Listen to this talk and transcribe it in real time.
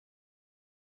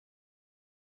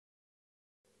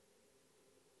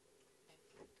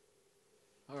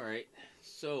All right.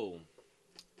 So,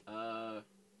 uh,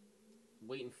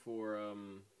 waiting for a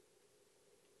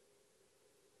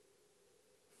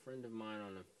friend of mine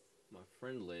on my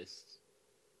friend list.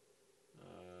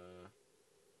 Uh,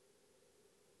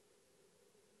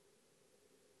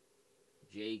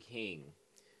 Jay King.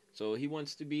 So he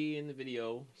wants to be in the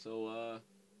video. Oh,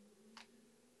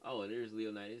 there's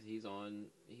Leonidas. He's on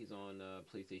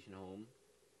PlayStation Home.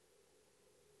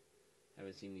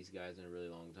 Haven't seen these guys in a really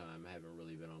long time. I haven't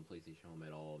really been on PlayStation Home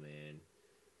at all, man.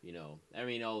 I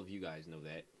mean, all of you guys know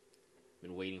that.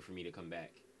 Been waiting for me to come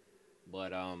back.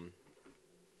 But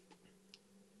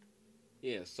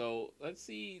yeah, so let's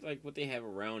see like what they have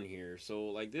around here. So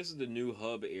like this is the new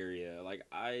hub area. Like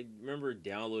I remember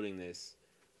downloading this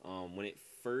when it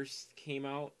first came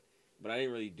out, but I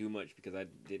didn't really do much because I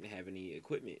didn't have any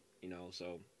equipment.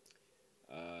 So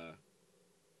uh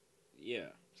yeah,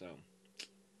 so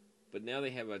but now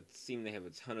they have a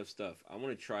ton of stuff. I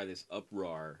want to try this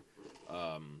Uproar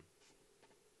um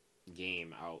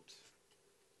game out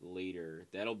later.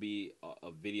 That'll be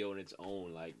a video in its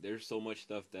own. Like there's so much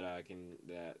stuff that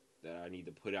I need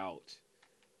to put out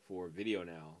for video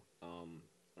now. I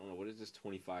don't know what is this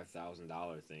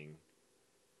 $25,000 thing.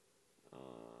 Uh,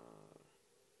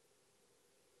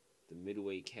 the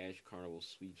Midway Cash Carnival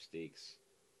sweepstakes.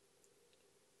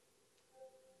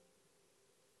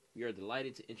 We are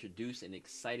delighted to introduce an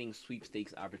exciting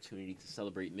sweepstakes opportunity to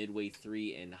celebrate Midway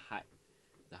 3 and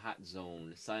the Hot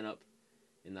Zone. Sign up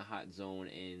in the Hot Zone,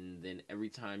 and then every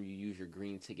time you use your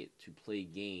green ticket to play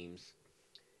games,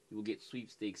 you will get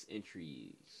sweepstakes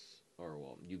entries. Or,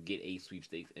 well, you get a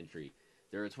sweepstakes entry.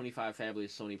 There are 25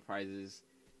 fabulous Sony prizes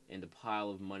and a pile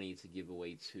of money to give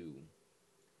away too.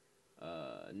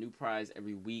 New prize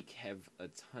every week. Have a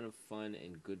ton of fun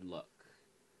and good luck.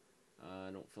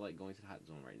 I don't feel like going to the hot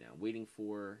zone right now. Waiting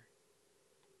for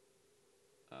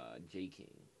J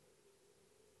King.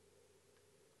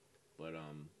 But all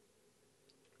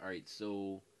right.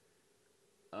 So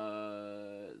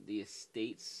the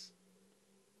estates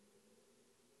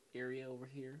area over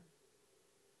here.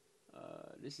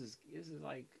 This is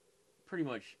like pretty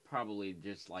much probably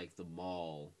just like the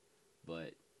mall,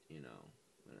 but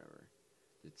whatever.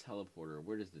 The teleporter.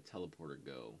 Where does the teleporter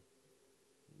go?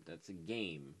 That's a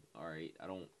game. All right. I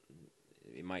don't.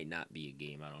 It might not be a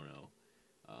game. I don't know.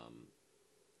 Um,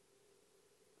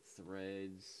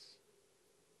 threads.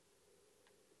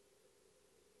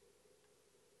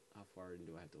 How far in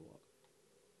do I have to walk?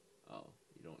 Oh,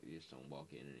 you don't. You just don't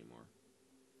walk in anymore.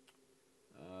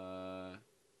 Uh,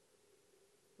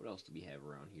 what else do we have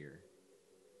around here?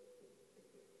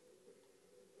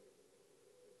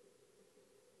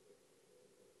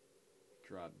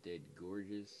 Drop Dead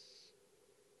Gorgeous.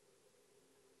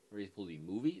 Are these supposed to be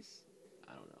movies?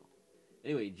 I don't know.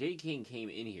 Anyway, J King came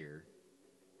in here.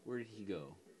 Where did he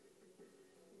go?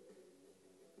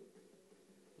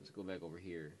 Let's go back over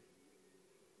here.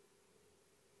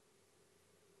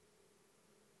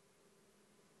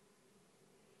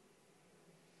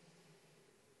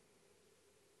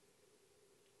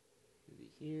 Is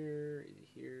he here? Is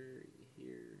he here? Is he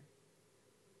here?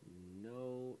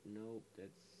 No, nope,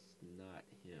 that's not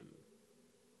him.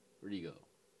 Where'd he go?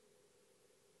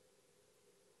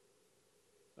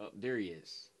 Oh, there he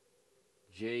is.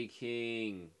 J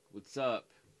King, what's up?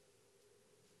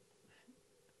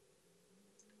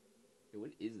 Hey,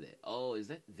 what is that? Oh, is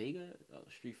that Vega? Oh,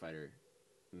 Street Fighter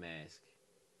mask.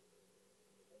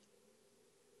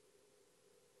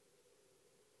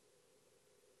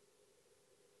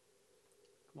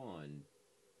 Come on,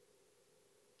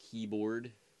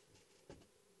 keyboard.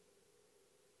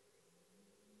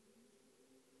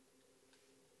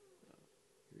 Oh,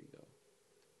 here we go.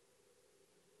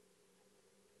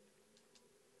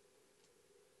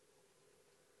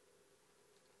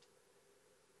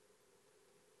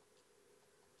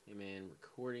 Hey man,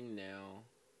 recording now.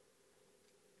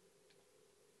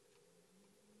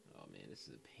 Oh man, this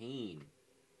is a pain.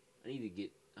 I need to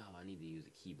get. Oh, I need to use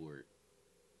a keyboard.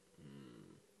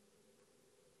 Hmm.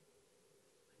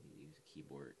 I need to use a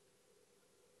keyboard.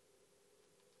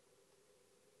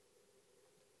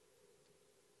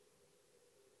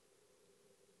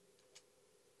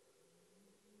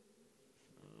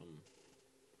 Um,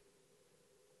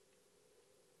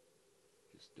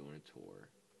 just doing a tour.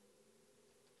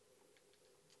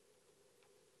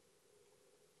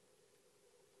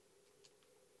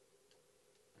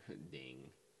 Ding.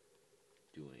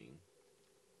 Doing.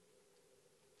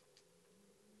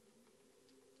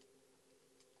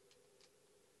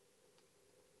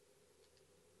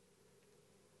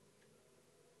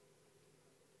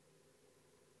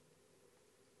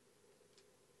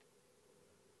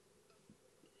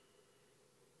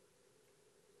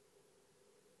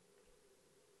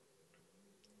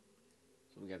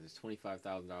 we got this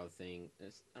 $25,000 thing.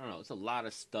 I don't know. It's a lot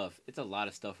of stuff. It's a lot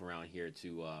of stuff around here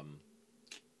to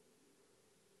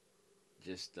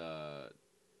just do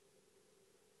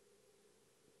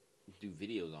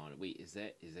videos on it. Wait, is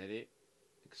that it?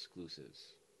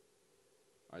 Exclusives.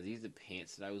 Are these the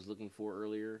pants that I was looking for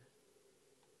earlier?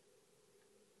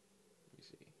 Let me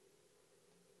see.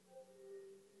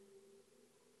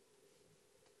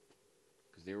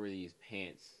 Because there were these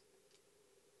pants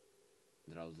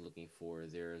that I was looking for.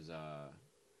 There's let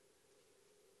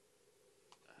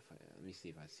me see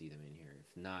if I see them in here.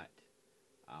 If not,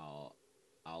 I'll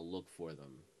look for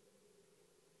them.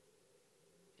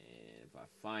 And if I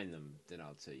find them, then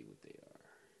I'll tell you what they are.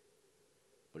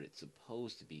 But it's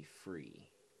supposed to be free.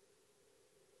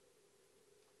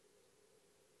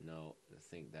 No, I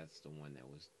think that's the one that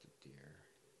was the deer.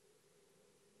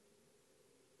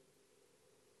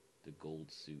 The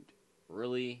gold suit.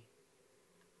 Really?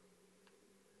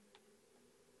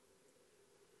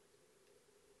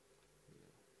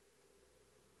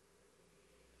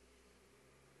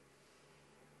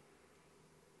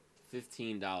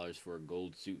 $15 for a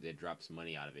gold suit that drops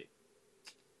money out of it.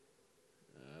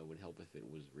 Would help if it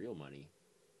was real money.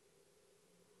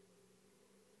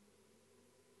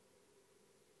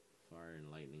 Fire and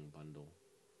lightning bundle.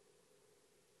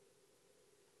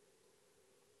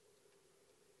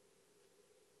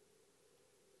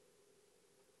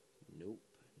 Nope.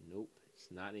 Nope.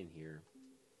 It's not in here.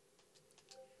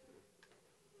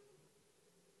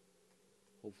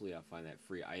 Hopefully I'll find that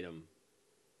free item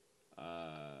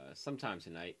sometime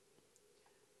tonight.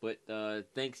 But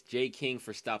thanks Jay King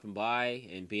for stopping by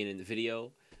and being in the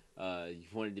video. You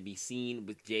wanted to be seen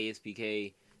with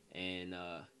JSPK, and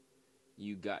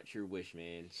you got your wish,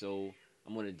 man. So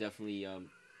I'm gonna definitely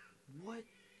what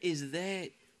is that?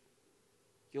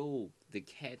 Yo, the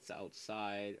cats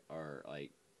outside are like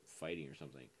fighting or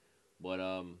something. But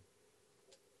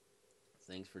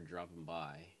thanks for dropping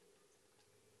by.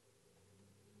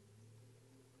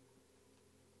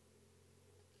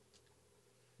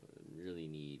 Really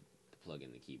need to plug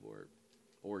in the keyboard,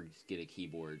 or just get a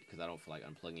keyboard because I don't feel like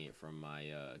unplugging it from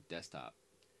my desktop.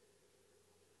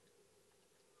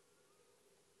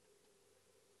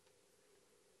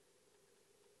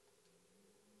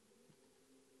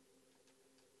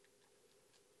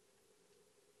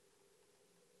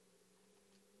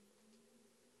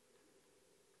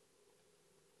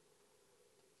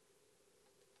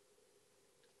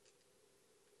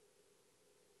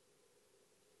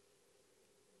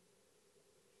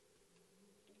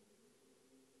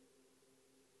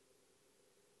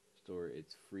 Store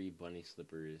its free bunny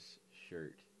slippers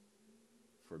shirt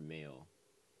for mail.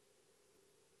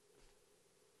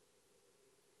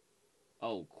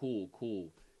 Oh,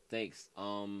 cool. Thanks.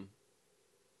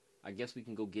 I guess we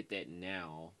can go get that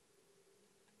now.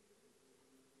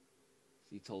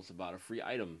 He told us about a free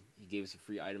item. He gave us a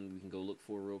free item we can go look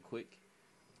for real quick.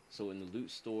 So in the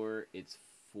loot store, it's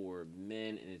for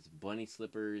men, and it's bunny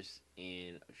slippers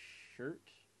and a shirt.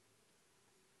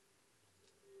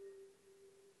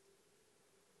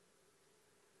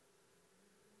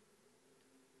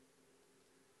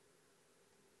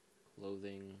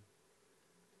 Clothing.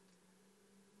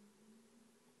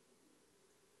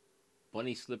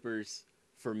 Bunny slippers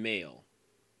for male.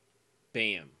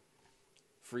 Bam.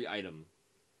 Free item.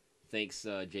 Thanks,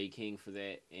 J King, for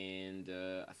that. And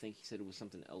I think he said it was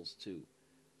something else, too.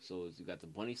 So you got the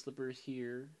bunny slippers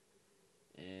here.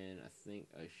 And I think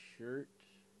a shirt.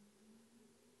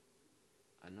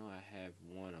 I know I have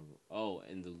one of them. Oh,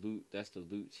 and the loot. That's the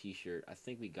loot t-shirt. I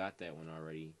think we got that one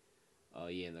already.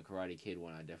 Yeah, and the Karate Kid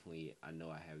one, I know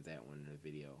I have that one in the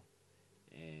video.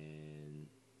 And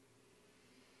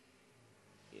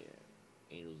yeah,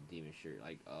 Angel's Demon shirt.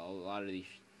 Like a lot of these,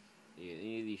 yeah,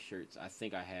 any of these shirts, I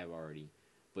think I have already.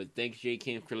 But thanks, J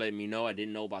Kim, for letting me know. I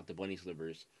didn't know about the bunny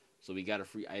slippers, so we got a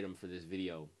free item for this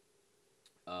video.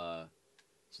 So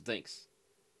thanks,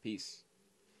 peace.